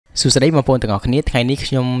สุดท้ายมาพูดถึงออกนี้ไงนี้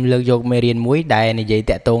ខ្ញុំលើកយកមេរៀនមួយដែលនិយាយ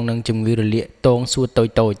តាក់ទងនឹងជំងឺរលាកទងសួត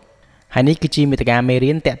តូចៗហើយនេះគឺជាមេត្តាមេ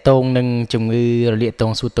រៀនតាក់ទងនឹងជំងឺរលាកទ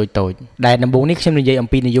ងសួតតូចៗដែលដំបូងនេះខ្ញុំនិយាយអំ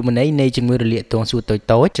ពីនិយមន័យនៃជំងឺរលាកទងសួតតូ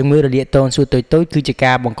ចៗជំងឺរលាកទងសួតតូចៗគឺជា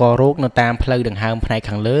ការបង្ករោគនៅតាមផ្លូវដង្ហើមផ្នែក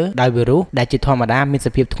ខាងលើដោយវីរុសដែលជាធម្មតាមានស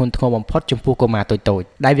ភាពធ្ងន់ធ្ងរបំផុតចំពោះកុមារតូចៗ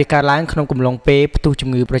ដែលវាកើតឡើងក្នុងកំឡុងពេលផ្ទុះជំ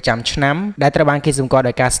ងឺប្រចាំឆ្នាំដែលត្រូវបានគេសម្គាល់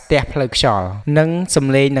ដោយការស្ទះផ្លូវខ្យល់និងសំ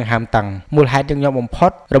ឡេងដង្ហើមតឹងមូលហេតុញឹកញាប់បំផុ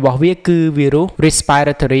តរបស់វាគឺវីរុស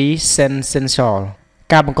respiratory syncytial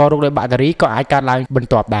ការបង្ករោគដោយបាក់តេរីក៏អាចកើតឡើងបន្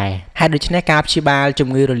ទាប់ដែរហើយដូច្នេះការព្យាបាលជំ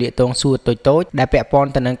ងឺរលាកទងសួតតូចៗដែលពាក់ព័ន្ធ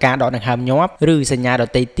ទៅនឹងការដកដង្ហើមញាប់ឬសញ្ញាដ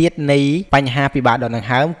ទៃទៀតនៃបញ្ហាពិបាកដកដង្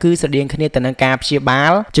ហើមគឺស្រដៀងគ្នាទៅនឹងការព្យាបា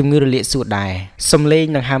លជំងឺរលាកសួតដែរសំឡេង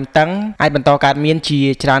ដង្ហើមតឹងអាចបន្តកើតមានជា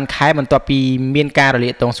ច្រើនខែបន្ទាប់ពីមានការរលា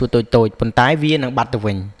កទងសួតតូចៗប៉ុន្តែវានឹងបាត់ទៅ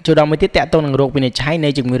វិញចូលដល់មួយទៀតតាក់ទងនឹងរោគវិនិច្ឆ័យនៃ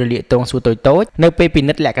ជំងឺរលាកទងសួតតូចៗនៅពេលពិ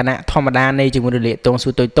និត្យលក្ខណៈធម្មតានៃជំងឺរលាកទងសួ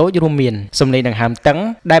តតូចៗរួមមានសំឡេងដង្ហើមតឹង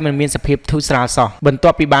ដែលមិនមានសភាពធូរស្រាលសោះបន្ទា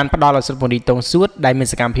ប់ពីបានផ្ដល់ឱសថពង្រីកទងសួតដែលមាន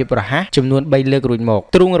សកម្មភាពរហ័សចំនួន3លើករួចមក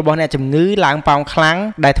ទ្រូងរបស់អ្នកជំងឺឡើងប៉ោងខ្លាំង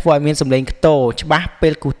ដែលធ្វើឲ្យមានសំឡេងខ្ទរច្បាស់ពេ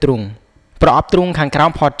លគូសទ្រូងប្រអប់ទ្រូងខាងក្រោ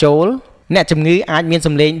មផតចូលអ្នកជំងឺអាចមាន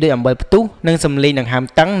សំឡេងដូចអំបិលផ្ទុះនិងសំឡេងដង្ហើម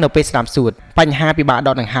តឹងនៅពេលស្ដាប់សួតបញ្ហាពិបាកដ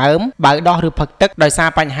កដង្ហើមបើកដោះឬផឹកទឹកដោយសារ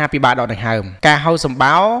បញ្ហាពិបាកដកដង្ហើមការហៅសម្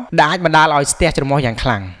បោរដែលអាចបណ្ដាលឲ្យស្ទះច្រមុះយ៉ាងខ្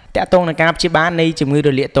លាំងតាក់ទងនឹងការព្យាបាលនៃជំងឺរ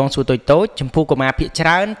លាកទងសួតតូចៗចំពោះកុមារភាគច្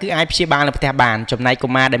រើនគឺអាចព្យាបាលនៅផ្ទះបានចំណែកកុ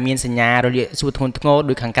មារដែលមានសញ្ញារលាកសួតធ្ងន់ធ្ងរ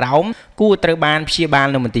ដូចខាងក្រោមគួរត្រូវបានព្យាបាល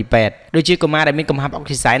នៅមន្ទីរពេទ្យដូចជាកុមារដែលមានកំហាប់អុក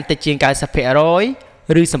ស៊ីសែនតិចជាង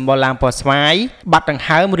 90% ឬសម្បុរឡើងពណ៌ស្វាយបាត់ដង្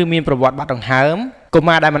ហើមឬមានប្រវត្តិបាត់ដង្ហើមកុ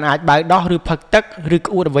មារដែលមិនអាចបើកដោះឬផឹកទឹកឬ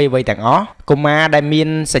ក្អួតអ្វីៗទាំងអស់កុមារដែលមាន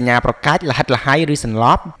សញ្ញាប្រកាច់លហិតលហៃឬសន្ល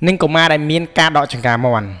ប់និងកុមារដែលមានការដកចង្កា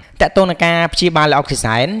មាន់តាក់ទងនឹងការព្យាបាលលើអុកស៊ី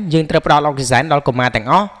សែនយើងត្រូវផ្ដល់អុកស៊ីសែនដល់កុមារទាំង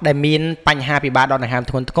អស់ដែលមានបញ្ហាពិបាកដកដង្ហើម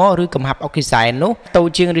ធ្ងន់ធ្ងរឬកំហាប់អុកស៊ីសែននោះតូច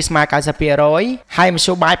ជាងឬស្មើ 90% ហើយមធ្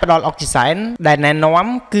យោបាយផ្ដល់អុកស៊ីសែនដែលណែនាំ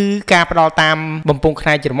គឺការផ្ដល់តាមបំពង់ខ្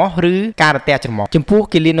នែកច្រមុះឬការរទះច្រមុះចំពោះ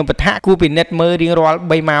គិលានុបដ្ឋាគួរពិនិត្យមើលរៀងរាល់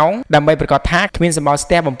3ម៉ោងដើម្បីប្រាកដថាគ្មានសម្បោរស្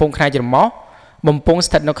ទះបំពង់ខ្នែកច្រមុះបំពង់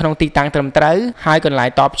ស្ថិតនៅក្នុងទីតាំងត្រឹមត្រូវហើយកន្លែង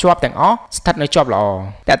តបភ្ជាប់ទាំងអស់ស្ថិតនៅជាប់ល្អ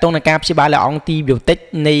តាក់ទងនឹងការព្យាបាលលើអង់ទីប៊ីយោទិក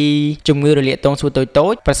នៃជំងឺរលាកទងសួតតូ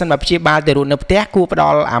ចៗប្រសិនបើព្យាបាលទៅរួចនៅផ្ទះគួរផ្ដ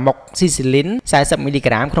ល់អាម៉ុកស៊ីស៊ីលីន40 មីលី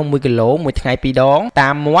ក្រាមក្នុង1គីឡូមួយថ្ងៃ2ដងតា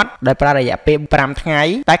មមាត់ដោយប្រើរយៈពេល5ថ្ងៃ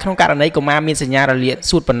តែក្នុងករណីកុមារមានសញ្ញារលាក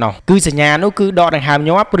សួតប៉ុណ្ណោះគឺសញ្ញានោះគឺដកដង្ហើម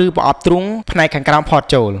ញាប់ឬប្រអប់ទ្រូងផ្នែកខាងក្រោមផត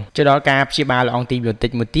ចូលដល់ការព្យាបាលលើអង់ទីប៊ីយោទិក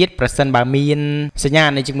មួយទៀតប្រសិនបើមានសញ្ញា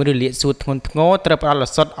នៃជំងឺរលាកសួតធ្ងន់ធ្ងរត្រូវផ្ដល់ឱ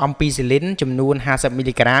សថអំពីស៊ីលីនចំនួន50 មី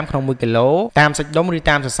លីក្រាមក្នុង1គីឡូតាមសាច់ដុំឬ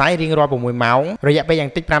តាមសរសៃរៀងរាល់6ម៉ោងរយៈពេលយ៉ា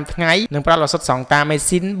ងតិច5ថ្ងៃនិងផ្ដល់ឱសថសង្តាមេ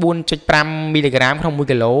ស៊ីន 4.5 មីលីក្រាមក្នុង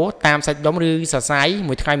1គីឡូតាមសាច់ដុំឬសរសៃ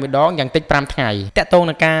មួយថ្ងៃមួយដងយ៉ាងតិច5ថ្ងៃតាក់ទង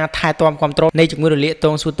នឹងការថែទាំគាំទ្រនៃជំងឺរលាកទ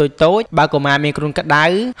ងសួតតូចៗបើកុមារមានគ្រុនក្តៅ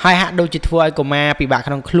ហើយហាក់ដូចជាធ្វើឲ្យកុមារពិបាក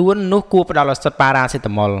ក្នុងខ្លួននោះគួរផ្ដល់ឱសថប៉ារ៉ាសេ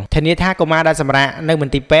តាមុលធានាថាកុមារដែលសម្រាកនៅម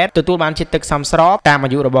ន្ទីរពេទ្យទទួលបានជាតិទឹកសមស្របតាមអា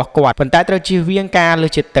យុរបស់គាត់ប៉ុន្តែត្រូវជៀសវាងការលើ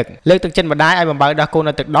សជាតិទឹកលើកទឹកចិត្តម្ដាយឲ្យបំបើដោះកូន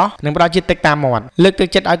នៅទឹកដោះនិងផ្ដល់ជាតិទឹកតាមមាត់លើកទឹក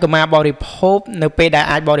ចិត្តឲ្យកុមារបរិភោគនៅពេលដែល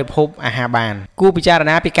អាចបរិភោគអាហារបានគួរពិចារ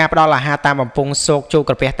ណាពីការផ្ដល់អាហារតាមបំពង់សូកចូល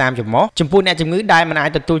ក្រពះតាមច្រមុះចំពោះអ្នកជំងឺដែលមិនអាច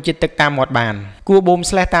ទទួលជាតិទឹកតាមមាត់បានគួរបូម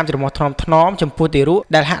ស្លេសតាមច្រមុះថ្នមៗចំពោះទារក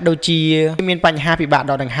ដែលហាក់ដូចជាមានបញ្ហាពិបាក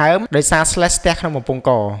ដកដង្ហើមដោយសារស្លេសស្ទះក្នុងបំពង់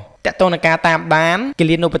កតាក់ទងនឹងការតាមដានគិ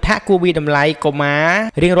លានុបដ្ឋាគួរវាតម្លៃកុមារ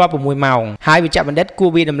រៀងរាល់6ម៉ោងហើយវេជ្ជបណ្ឌិតគួរ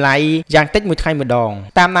វាតម្លៃយ៉ាងតិចមួយថ្ងៃម្ដង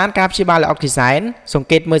តាមដានការព្យាបាលលើអុកស៊ីសែនសង្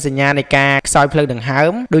កេតមើលសញ្ញានៃការខ្សោយផ្លូវដង្ហើ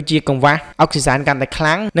មដូចជាកង្វះអុកស៊ីសែនកាន់តែខ្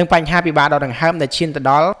លាំងនិងបញ្ហាពិបាកដកដង្ហើមដែលឈានទៅ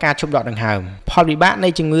ដល់ការឈប់ដកដង្ហើមផលវិបាកនៃ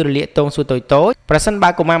ជំងឺរលាកទងសួតតូចៗប្រសិនបើ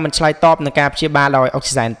កុមារមិនឆ្លើយតបនឹងការព្យាបាលដោយអុក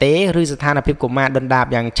ស៊ីសែនទេឬស្ថានភាពកុមារដុនដាប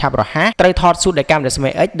យ៉ាងឆាប់រហ័សត្រូវថតសួតដោយកាមេរ៉ារស្មី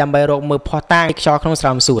X ដើម្បីរកមើលភស្តុតាងខ្យល់ក្នុងស្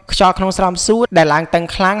រោមសួតខ្យល់ក្នុងស្រោមសួតដែលឡើងតឹង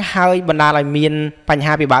ខ្លាំងហើយបណ្ដាលឲ្យមានបញ្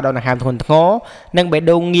ហាពិបាកដកដង្ហើមធ្ងន់ធ្ងរនិងបេះ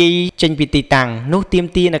ដូងងាយចេញពីទីតាំងនោះទាម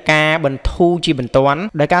ទារនឹងការបន្ធូរជាបន្ទាន់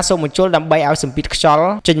ដោយការសូមបញ្ជូលដើម្បីឲ្យសម្ពាធខ្យល់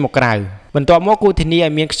ចេញមកក្រៅបន្ទាប់មកគួរធានាឲ្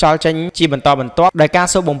យមានខ្យល់ចេញជាបន្តបន្ទាប់ដោយការ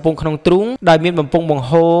សូមបំពង់ក្នុងទ្រូងដោយមានបំពង់បង្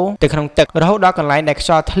ហូរទៅក្នុងទឹករហូតដល់កន្លែងដែលខ្យ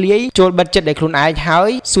ល់ធ្លាយចូលបិទចិត្តដោយខ្លួនឯងហើយ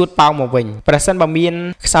សួតប៉ោងមកវិញប្រសិនបើមាន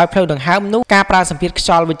ខ្សោយផ្លូវដង្ហើមនោះការប្រើសម្ពាធខ្យ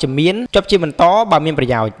ល់វិជ្ជមានជប់ជាបន្តបើមានប្រ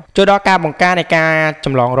យោជន៍ចូលដល់ការបង្ការនៃការច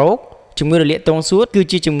ម្លងរោគជំងឺរលាកទងសួតគឺ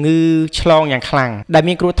ជាជំងឺឆ្លងយ៉ាងខ្លាំងដែល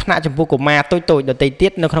មានគ្រោះថ្នាក់ចំពោះកុមារតូចៗដទៃទៀ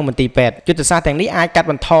តនៅក្នុងមន្ទីរពេទ្យយុទ្ធសាស្ត្រទាំងនេះអាចកាត់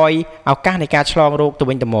បន្ថយឱកាសនៃការឆ្លងរោគទៅ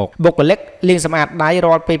វិញទៅមកបុគ្គលិកលាងសម្អាតដៃ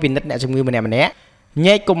រាល់ពេលពិនិត្យអ្នកជំងឺម្នាក់ៗ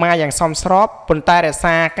ញែកកុមារយ៉ាងសមស្របប៉ុន្តែរក្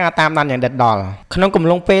សាការតាមដានយ៉ាងដិតដល់ក្នុងកំ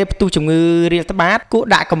ឡុងពេលផ្ទុះជំងឺរាលត្បាតគួរ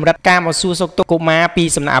ដាក់កម្រិតការមកសួរសុខទុក្ខកុមារពី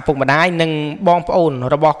សំណាក់ឪពុកម្ដាយនិងបងប្អូន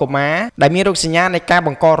របស់កុមារដែលមានរោគសញ្ញានៃការប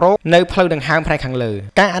ង្ករោគនៅផ្លូវដង្ហើមផ្នែកខាងលើ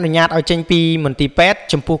ការអនុញ្ញាតឲ្យចេញពីមន្ទីរពេទ្យ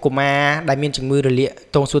ចំពោះកុមារដែលមានជំងឺរលាក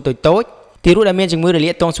ទងសួរតូចៗទារកដែលមានជំងឺរលា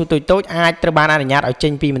កទងសួរតូចៗអាចត្រូវបានអនុញ្ញាតឲ្យចេ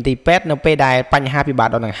ញពីមន្ទីរពេទ្យនៅពេលដែលបញ្ហាពិបាក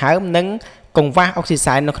ដកដង្ហើមនិងកង្វះអុកស៊ី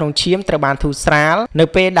សែននៅក្នុងឈាមត្រូវបានធូរស្រាលនៅ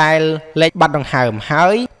ពេលដែលលេខបាត់ដង្ហើមហើ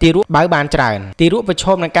យទារកបើបានច្រើនទារកប្រឈ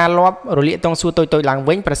មនឹងការលាប់រលាកទងសួរតូចៗឡើង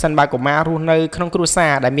វិញប្រសិនបើកុមាររស់នៅក្នុងគ្រួសា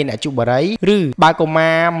រដែលមានអាយុបរិយឬបើកុមា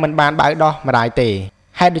រមិនបានបើដោះម្ដាយទេ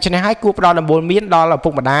ហេតុដូច្នេះហើយគួរផ្ដល់ដំបូន្មានដល់ឪពុ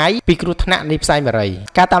កម្ដាយពីគ្រោះថ្នាក់នៃផ្សែងបរិយ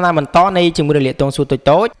ការតាមដានបន្តនៃជំងឺរលាកទងសួរតូច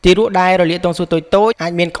ៗទារកដែលរលាកទងសួរតូចៗអា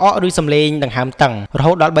ចមានក្អកឬសំឡេងដង្ហើមតឹងរ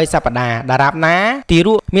ហូតដល់3សប្ដាហ៍ដរាបណាទារ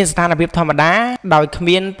កមានស្ថានភាពធម្មតាដោយគ្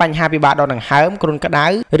មានបញ្ហាពិបាកដកដង្ហើមគ្រុនក្តៅ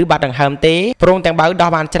ឬបាត់ដង្ហើមទេព្រមទាំងបើដោះ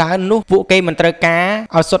បានច្រើននោះពួកគេមិនត្រូវការ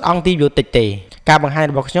ឱសថអង់ទីប៊ីយោទិកទេការបង្ហាញ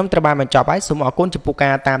របស់ខ្ញុំត្រូវបានបញ្ចប់ហើយសូមអរគុណចំពោះកា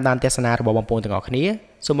រតាមដានទស្សនារបស់បងប្អូនទាំងអស់គ្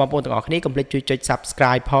នាសូមបងប្អូនទាំងអស់គ្នាកុំភ្លេចជួយចុច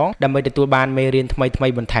Subscribe ផងដើម្បីទទួលបានមេរៀនថ្មី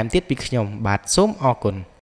ៗបន្ថែមទៀតពីខ្ញុំបាទសូមអរគុណ